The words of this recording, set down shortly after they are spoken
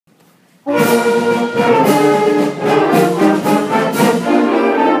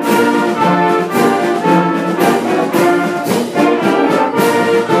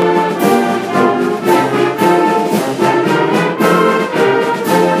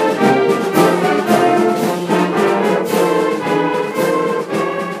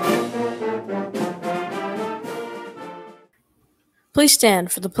Please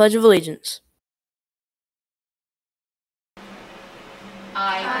stand for the Pledge of Allegiance.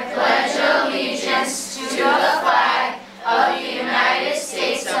 I pledge allegiance to the flag of the United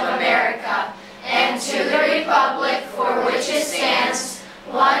States of America and to the republic for which it stands,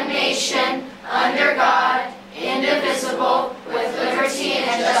 one nation, under God, indivisible, with liberty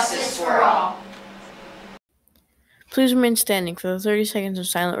and justice for all. Please remain standing for the 30 seconds of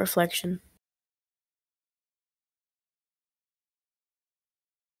silent reflection.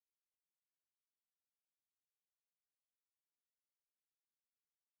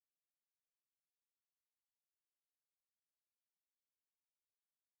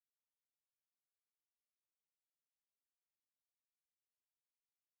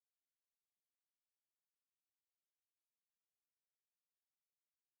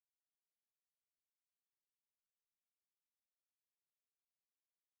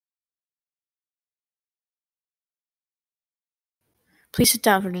 Please sit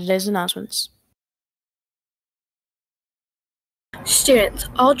down for today's announcements. Students,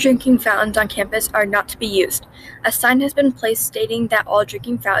 all drinking fountains on campus are not to be used. A sign has been placed stating that all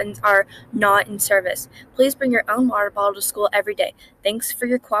drinking fountains are not in service. Please bring your own water bottle to school every day. Thanks for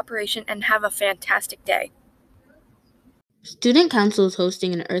your cooperation and have a fantastic day. Student Council is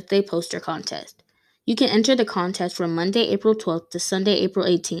hosting an Earth Day poster contest. You can enter the contest from Monday, April 12th to Sunday, April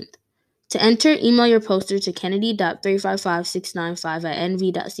 18th. To enter, email your poster to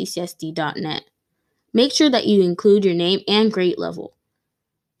kennedy.355695@nv.ccsd.net. Make sure that you include your name and grade level.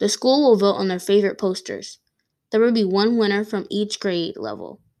 The school will vote on their favorite posters. There will be one winner from each grade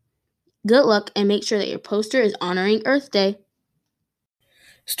level. Good luck and make sure that your poster is honoring Earth Day.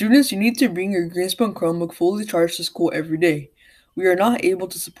 Students, you need to bring your Greenspun Chromebook fully charged to school every day. We are not able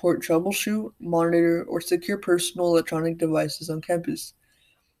to support troubleshoot, monitor, or secure personal electronic devices on campus.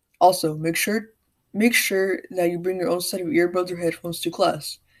 Also, make sure that you bring your own set of earbuds or headphones to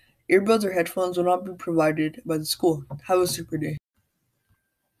class. Earbuds or headphones will not be provided by the school. Have a super day.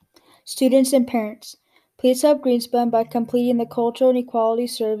 Students and parents, please help Greenspun by completing the Cultural Inequality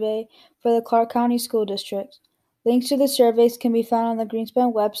Survey for the Clark County School District. Links to the surveys can be found on the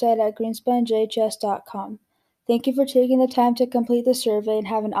Greenspun website at greenspunjhs.com. Thank you for taking the time to complete the survey and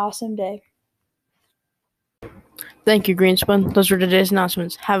have an awesome day. Thank you, Greenspun. Those were today's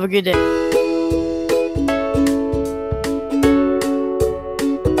announcements. Have a good day.